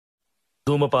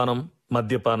ధూమపానం,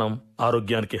 మద్యపానం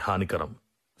ఆరోగ్యానికి హానికరం.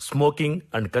 Smoking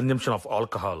and consumption of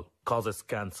alcohol causes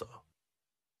cancer.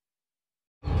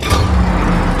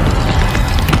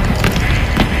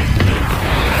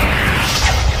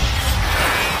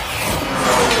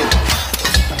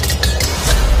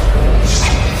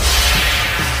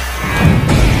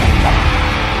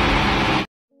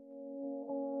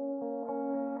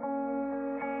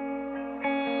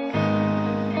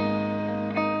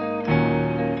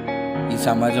 ఈ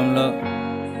సమాజంలో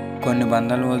కొన్ని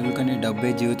బంధాలు వదులుకొని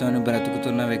డబ్బే జీవితాన్ని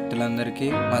బ్రతుకుతున్న వ్యక్తులందరికీ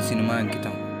మా సినిమా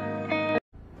అంకితం.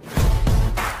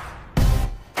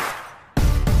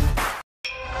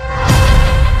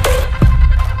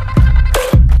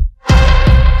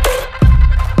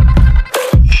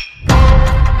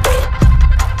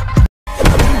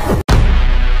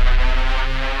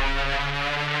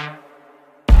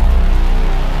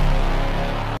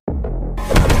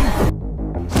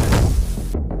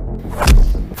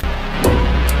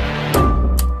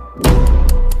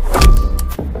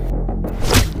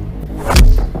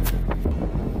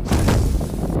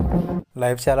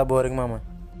 లైఫ్ చాలా బోరింగ్ మామ.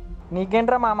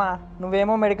 నీకేంట్రా మామ,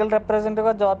 నువ్వేమో మెడికల్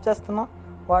రిప్రజెంటేటివ్గా జాబ్ చేస్తున్నావు,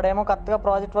 వాడేమో కొత్తగా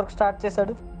ప్రాజెక్ట్ వర్క్ స్టార్ట్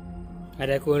చేశాడు.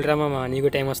 అరే కూల్ రా మామ,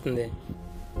 నీకు టైం వస్తుంది.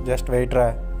 జస్ట్ వెయిట్ రా.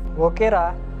 ఓకేరా.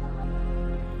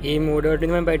 ఈ 3 రోజుల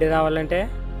నుంచి మేము బయటకు రావాలంటే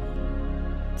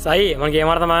సాయి మనకి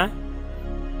ఏమర్థమా?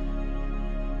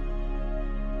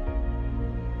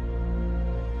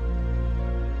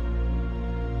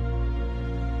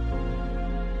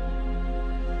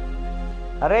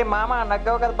 అరే మామ,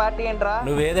 నగ్గవు కదా పార్టీ ఏంట్రా?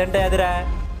 నువ్వేదంటే అదిరా.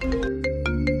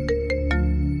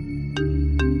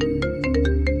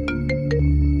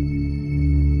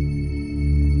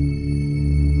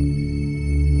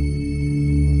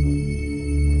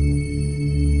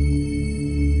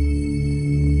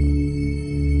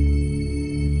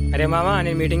 అరే మామ,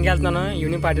 నేను మీటింగ్కి వెళ్తున్నాను,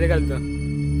 ఈవినింగ్ పార్టీ దగ్గర వెళ్తాను.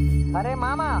 అరే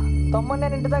మామ, తమ్ముడు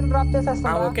నేను ఇంటి దగ్గర డ్రాప్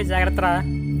చేసేస్తాను. ఓకే, జాగ్రత్త రా.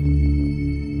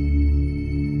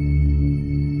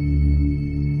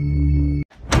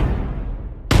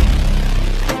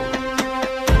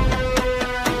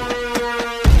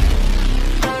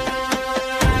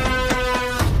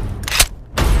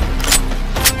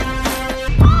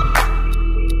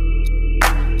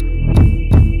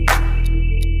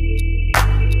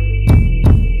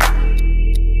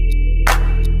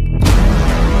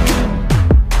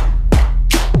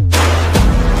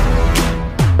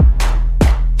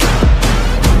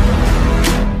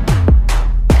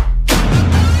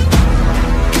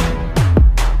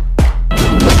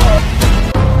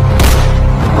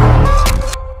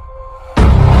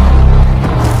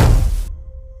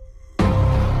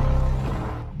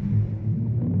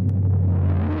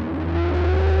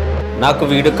 నాకు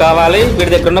వీడు కావాలి,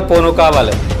 వీడి దగ్గర ఉన్న ఫోను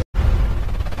కావాలి.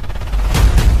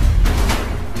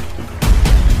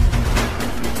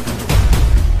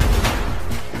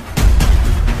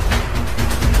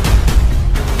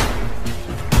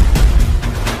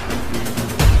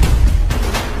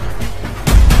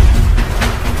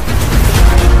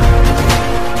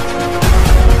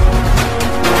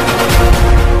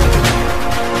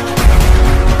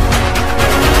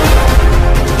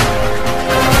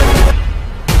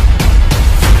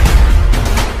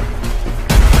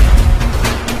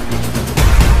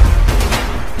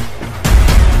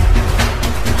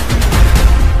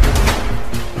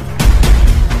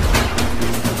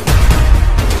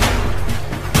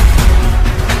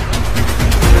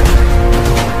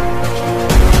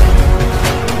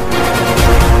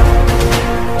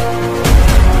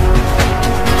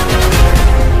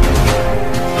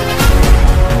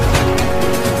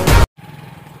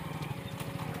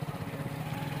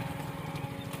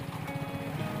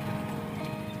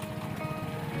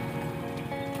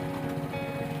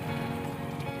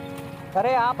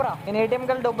 సరే ఆపరా, నేను ఏటీఎంకి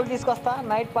వెళ్ళి డబ్బులు తీసుకొస్తా,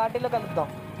 నైట్ పార్టీలో కలుద్దాం.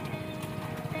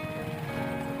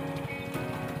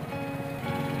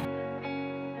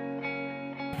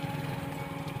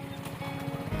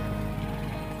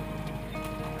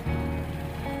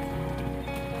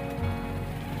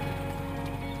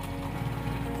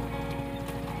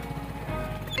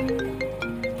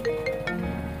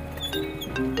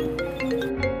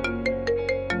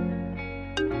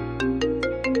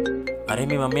 అరే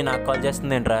మీ మమ్మీ నాకు కాల్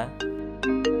చేస్తుందేంట్రా?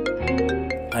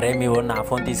 అరే మీ వాడు నా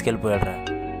phone తీసుకెళ్ళిపోయాడురా.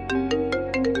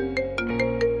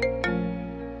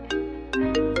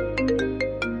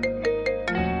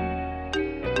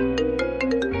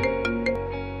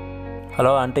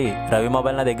 Hello aunty, Ravi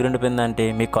mobile నా దగ్గర ఉండిపోయింది ఆంటీ,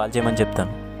 మీకు కాల్ చేయమని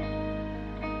చెప్తాను.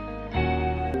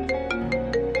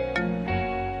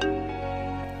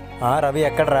 రవి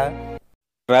ఎక్కడ్రా?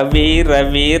 రవి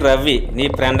రవి రవి నీ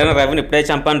ఫ్రెండ్ అయిన రవిని ఇప్పుడే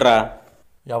చంపాను రా.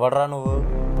 ఎవడ్రా నువ్వు?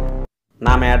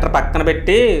 నా మ్యాటర్ పక్కన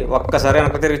పెట్టి ఒక్కసారి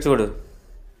వెనక్కి తిరిగి చూడు.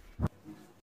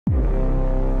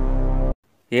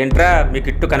 ఏంట్రా మీకు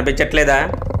ఇట్టు కనిపించట్లేదా?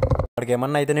 వాడికి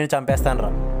ఏమన్నా అయితే నేను చంపేస్తాను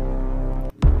రా.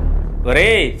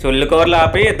 ఒరేయ్ చొల్లు కవర్లు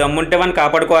ఆపి దమ్ముంటే వాడిని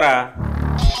కాపాడుకోరా.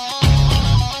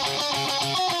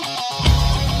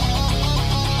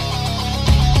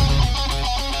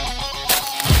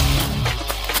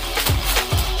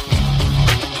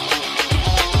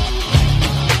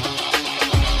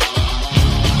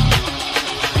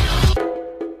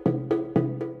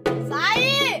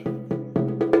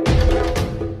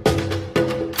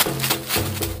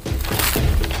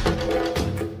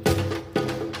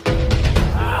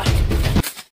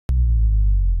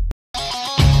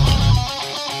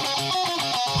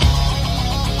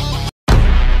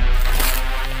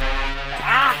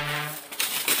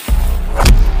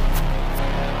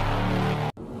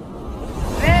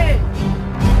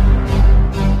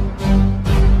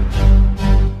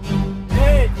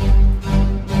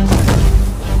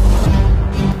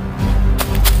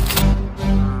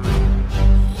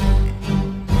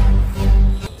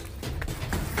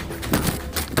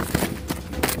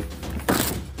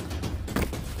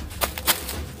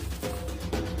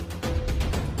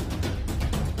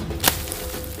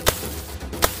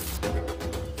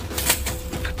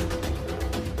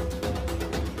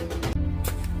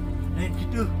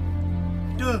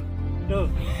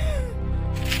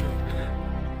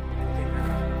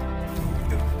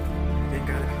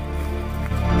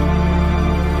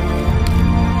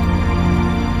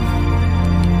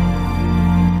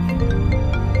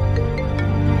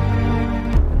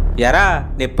 ఎరా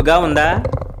నొప్పిగా ఉందా?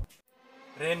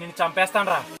 నేను చంపేస్తాను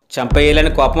రా.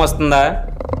 చంపేయాలని కోపం వస్తుందా?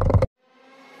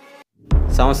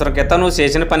 సంవత్సరం క్రితం నువ్వు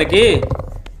చేసిన పనికి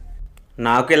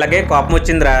నాకు ఇలాగే కోపం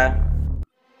వచ్చిందిరా.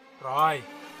 రాయ్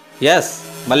ఎస్,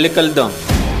 మళ్ళీ కలుద్దాం.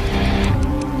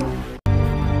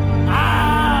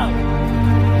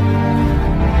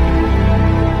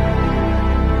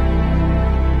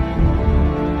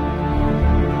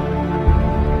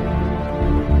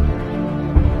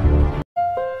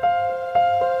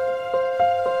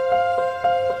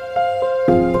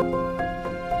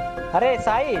 అరే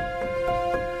సాయి,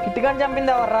 కిట్టిగాని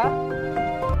చంపింది ఎవర్రా?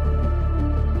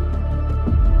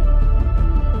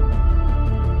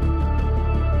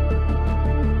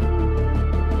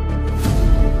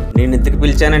 నేను ఇంతకు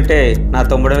పిలిచానంటే నా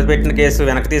తమ్ముడి మీద పెట్టిన కేసు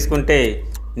వెనక్కి తీసుకుంటే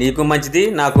నీకు మంచిది,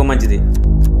 నాకు మంచిది.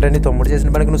 నీ తమ్ముడు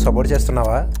చేసిన పనికి నువ్వు సపోర్ట్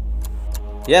చేస్తున్నావా?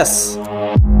 ఎస్.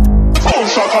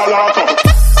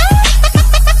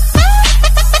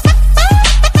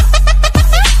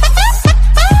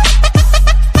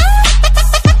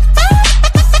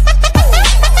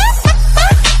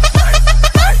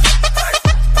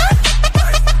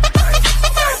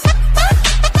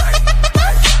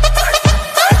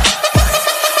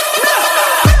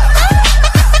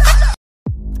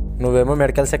 నువ్వేమో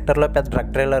మెడికల్ సెక్టర్లో పెద్ద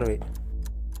డ్రగ్ ట్రైలర్వి.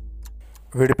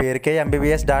 వీడి పేరుకే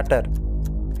ఎంబీబీఎస్ డాక్టర్.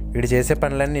 వీడు చేసే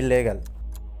పనులన్నీ ఇల్లీగల్.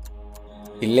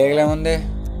 ఇల్లీగల్ ఏముంది?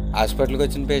 హాస్పిటల్కి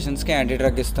వచ్చిన పేషెంట్స్కి యాంటీ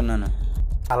డ్రగ్ ఇస్తున్నాను.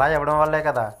 అలా ఇవ్వడం వల్లే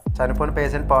కదా చనిపోయిన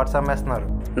పేషెంట్ పార్ట్స్ అమ్మేస్తున్నారు.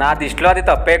 నా దృష్టిలో అది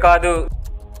తప్పే కాదు.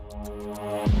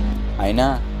 అయినా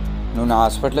నువ్వు నా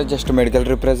హాస్పిటల్లో just medical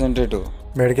representative.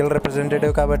 Medical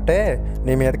representative కాబట్టే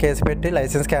నీ మీద కేసు పెట్టి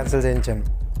లైసెన్స్ క్యాన్సిల్ చేయించాను.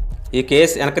 ఈ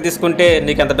కేసు వెనక్కి తీసుకుంటే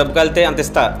నీకు ఎంత డబ్బు కలితే అంత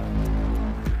ఇస్తా.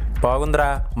 బాగుందిరా.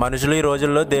 మనుషులు ఈ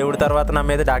రోజుల్లో దేవుడి తర్వాత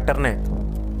నమ్మేది డాక్టర్నే.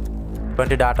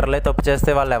 ఇటువంటి డాక్టర్లే తప్పు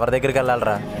చేస్తే వాళ్ళు ఎవరి దగ్గరికి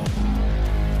వెళ్ళాలరా?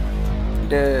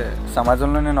 అంటే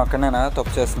సమాజంలో నేను ఒక్కనేనా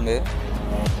తప్పు చేస్తుంది?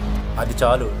 అది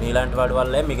చాలు. నీలాంటి వాడి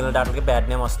వల్లే మిగిలిన డాక్టర్కి బ్యాడ్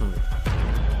నేమ్ వస్తుంది.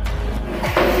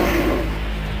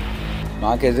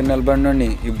 మాకు ఎదురు నిలబడి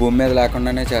ఈ భూమి మీద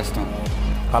లేకుండానే చేస్తాం.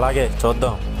 అలాగే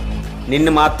చూద్దాం.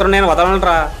 నిన్ను మాత్రం నేను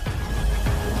వదలనురా.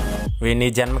 వీడిని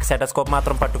జన్మకి సెటస్కోప్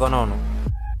మాత్రం పట్టుకోను.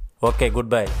 Okay,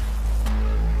 good bye.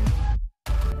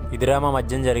 ఇదిరా మా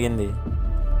మధ్యం జరిగింది.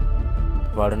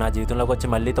 వాడు నా జీవితంలోకి వచ్చి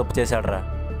మళ్ళీ తప్పు చేశాడురా.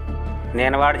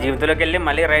 నేను వాడి జీవితంలోకి వెళ్ళి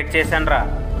మళ్ళీ రైట్ చేశాను రా.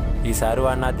 ఈసారి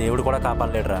వాడు నా దేవుడు కూడా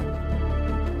కాపాడలేడురా.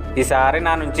 ఈసారి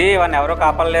నా నుంచి వాడిని ఎవరో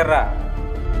కాపాడలేరురా.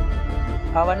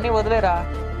 అవన్నీ వదిలేరా,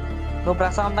 నువ్వు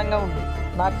ప్రశాంతంగా ఉండు.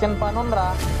 నాకు చిన్న పని ఉందిరా,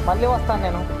 మళ్ళీ వస్తాను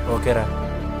నేను. ఓకేరా.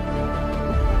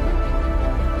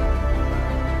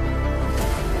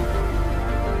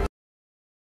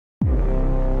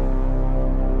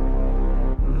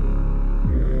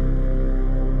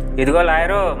 ఇదిగో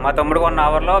లాయరు, మా తమ్ముడు 1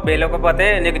 అవర్లో బెయిల్ ఇవ్వకపోతే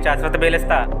నీకు శాశ్వత బెయిల్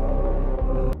ఇస్తా.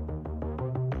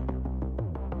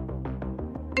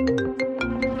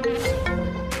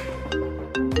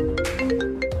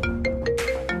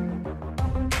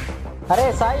 అరే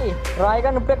సాయి, రాయ్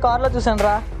గారిని ఇప్పుడే కార్లో చూశాను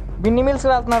రా. బిన్ని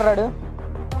మిల్స్కి వెళ్తున్నాడు రాడు.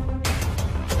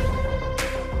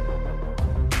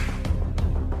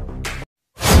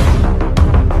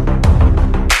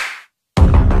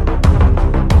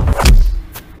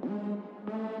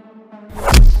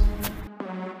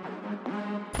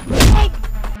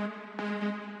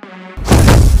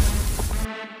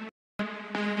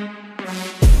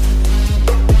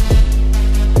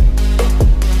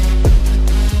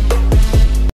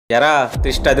 ఎరా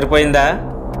ట్విస్ట్ అదిరిపోయిందా?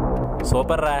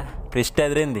 సూపర్ రా, ట్విస్ట్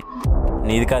ఎదిరింది.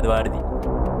 నీది కాదు వాడిది.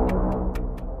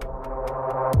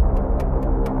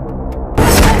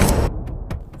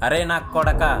 అరే నాకు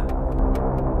కొడక,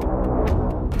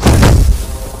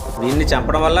 వీడిని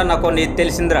చంపడం వల్ల నాకు నీది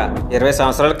తెలిసిందిరా. 20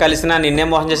 సంవత్సరాలు కలిసినా నిన్నే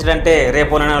మోసం చేసాడంటే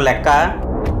రేపు నేను లెక్క.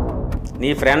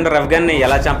 నీ ఫ్రెండ్ రవిగాన్ని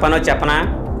ఎలా చంపానో చెప్పనా?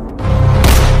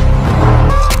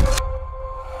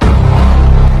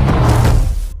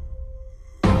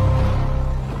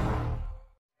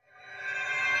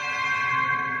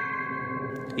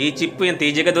 ఈ చిప్పు ఇంత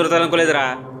ఈజీగా దొరుకుతాలనుకోలేదురా.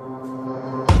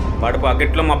 వాడు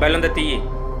పాకెట్లో మొబైల్ ఉందా, తీయి.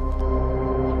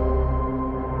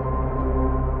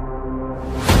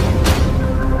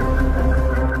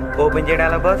 Open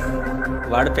చేయడాలా boss?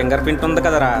 వాడు ఫింగర్ ప్రింట్ ఉంది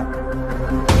కదరా.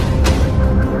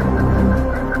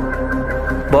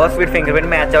 బాస్ వీడి ఫింగర్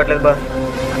ప్రింట్ మ్యాచ్ అవ్వట్లేదు బాస్.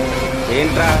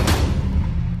 ఏంట్రా?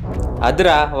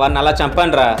 అదిరా, వాడిని అలా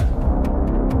చంపానురా.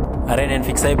 అరే నేను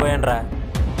ఫిక్స్ అయిపోయాను రా.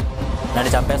 నన్ను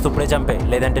చంపేస్తే ఇప్పుడే చంపే,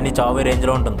 లేదంటే నీ చావు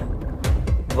రేంజ్లో ఉంటుంది.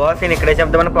 బాస్ నేను ఇక్కడే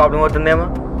చంపుతామని ప్రాబ్లం అవుతుందేమో.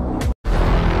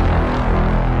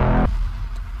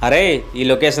 అరే ఈ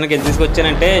లొకేషన్కి ఎందుకు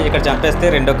తీసుకొచ్చానంటే ఇక్కడ చంపేస్తే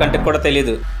రెండో కంటికి కూడా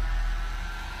తెలీదు.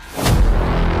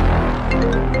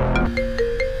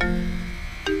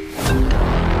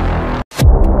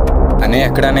 అనే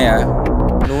ఎక్కడనయ్యా?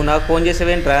 నువ్వు నాకు ఫోన్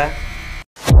చేసావేంట్రా?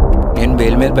 నేను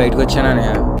బెయిల్ మీద బయటకు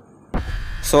వచ్చానయ్యా.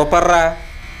 సూపర్ రా.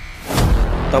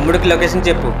 తమ్ముడికి లొకేషన్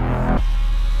చెప్పు.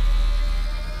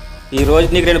 ఈరోజు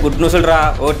నీకు 2 గుడ్ న్యూస్లు రా.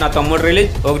 ఒకటి నా తమ్ముడు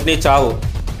రిలీజ్, ఒకటి నీ చావు.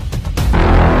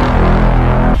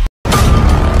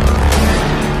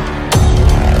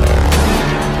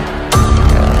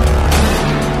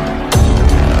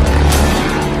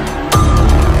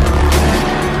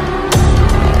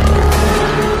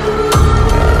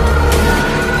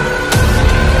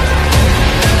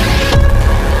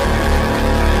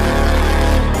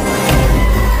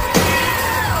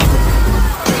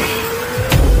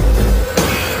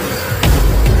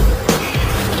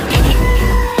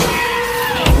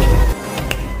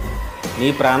 నీ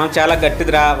ప్రాణం చాలా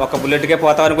గట్టిదిరా. ఒక బుల్లెట్కే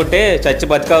పోతావు అనుకుంటే చచ్చి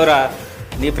బతికావురా.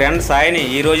 నీ ఫ్రెండ్ సాయిని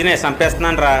ఈ రోజునే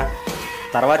చంపేస్తున్నాను రా.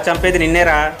 తర్వాత చంపేది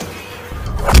నిన్నేరా.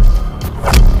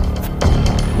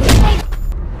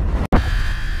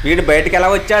 వీడు బయటికి ఎలా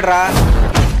వచ్చాడు రా?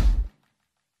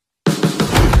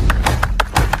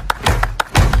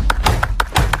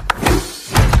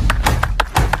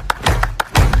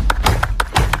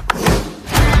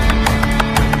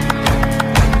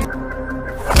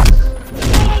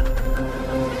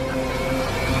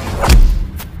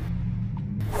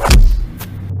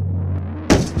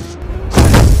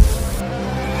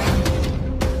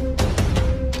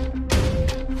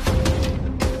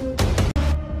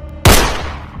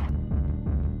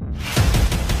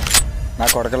 నా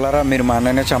కొడకలారా, మీరు మా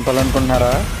అన్నయ్యనే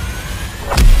చంపాలనుకుంటున్నారా?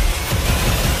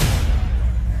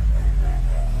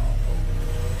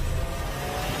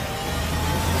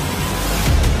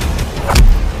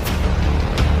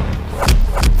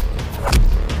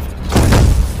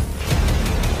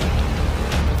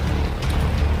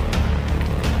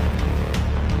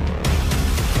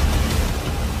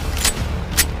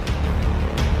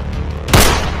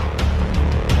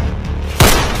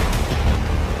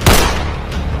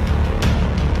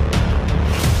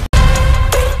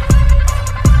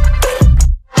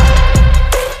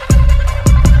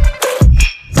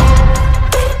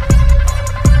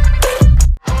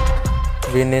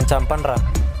 వీడిని నేను చంపను రా.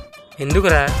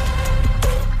 ఎందుకురా?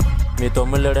 మీ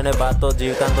తమ్ముడు లేడనే బాధతో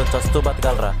జీవితాంతం చస్తూ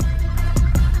బతకాలరా.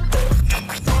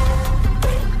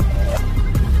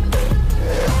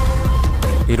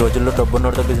 ఈ రోజుల్లో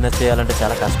డబ్బున్నోడితో బిజినెస్ చేయాలంటే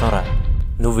చాలా కష్టం రా.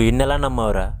 నువ్వు వీడిని ఎలా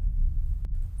నమ్మావురా?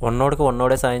 ఉన్నోడికి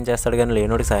ఉన్నోడే సాయం చేస్తాడు కానీ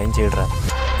లేనోడికి సాయం చేయడురా.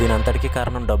 దీని అంతటికీ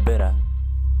కారణం డబ్బేరా.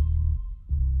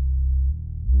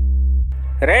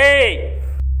 రే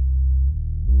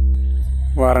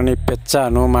వారిని పిచ్చ,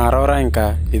 నువ్వు మారవరా ఇంకా.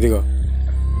 ఇదిగో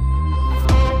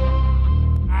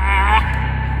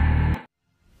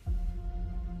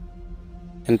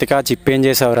ఇంతకా చిప్పేం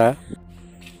చేసావురా?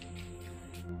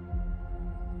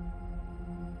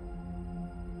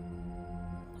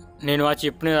 నేను ఆ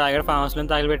చిప్ని దగ్గర ఫామ్ హౌస్లో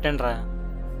తగిలిపెట్టాను రా.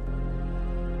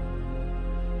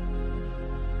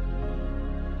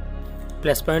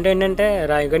 ప్లస్ పాయింట్ ఏంటంటే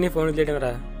రాయిగా నీ ఫోన్ తీయడం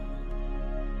రా.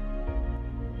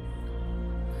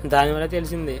 దానివల్ల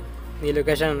తెలిసింది నీ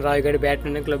లొకేషన్ రాయిగడి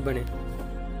బ్యాడ్మింటన్ క్లబ్ అని.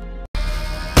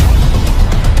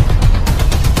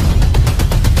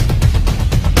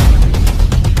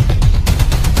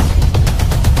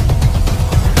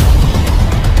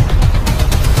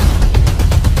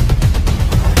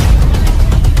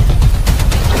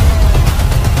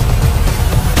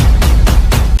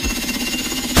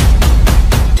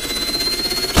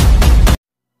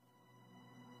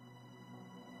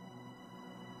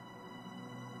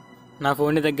 నా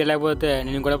ఫోన్ దగ్గర లేకపోతే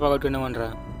నేను కూడా పోగొట్టుకునేవాడిరా.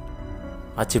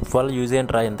 ఆ చిప్ వల్ల యూజ్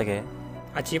ఏంట్రా ఇంతకే?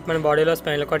 ఆ చిప్ మన బాడీలో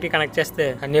స్పైనల్ కార్డ్కి కనెక్ట్ చేస్తే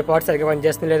అన్ని పార్ట్స్ సరిగ్గా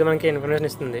పనిచేస్తుంది లేదు మనకి ఇన్ఫర్మేషన్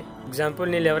ఇస్తుంది.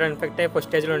 ఎగ్జాంపుల్ నీ లివర్ ఇన్ఫెక్ట్ అయ్యి ఫస్ట్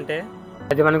స్టేజ్లో ఉంటే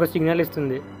అది మనకు సిగ్నల్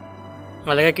ఇస్తుంది.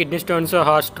 అలాగే కిడ్నీ స్టోన్స్,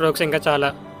 హార్ట్ స్ట్రోక్స్ ఇంకా చాలా.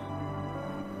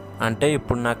 అంటే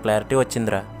ఇప్పుడు నాకు క్లారిటీ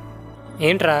వచ్చిందిరా.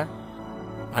 ఏంట్రా?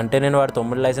 అంటే నేను వాడి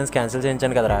తమ్ముడు లైసెన్స్ క్యాన్సిల్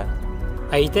చేయించాను కదరా.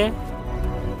 అయితే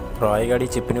రాయ్ గాడి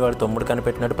చిప్ని వాడి తమ్ముడు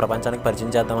కనిపెట్టినట్టు ప్రపంచానికి పరిచయం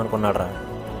చేద్దాం అనుకున్నాడు రా.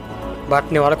 బట్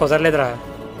నీ వాళ్ళ కుదరలేదురా.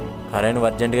 అరే నువ్వు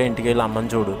అర్జెంటుగా ఇంటికి వెళ్ళి అమ్మని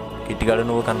చూడు. కిట్టిగాడు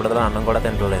నువ్వు కనపడదా అన్నం కూడా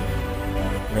తింటలేదు.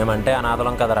 మేమంటే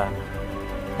అనాథలం కదరా,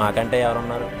 మాకంటే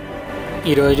ఎవరున్నారు?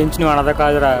 ఈ రోజు నుంచి నువ్వు అనాథ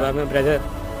కాదురా, బ్రదర్.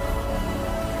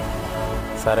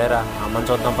 సరేరా, అమ్మని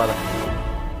చూద్దాం పద.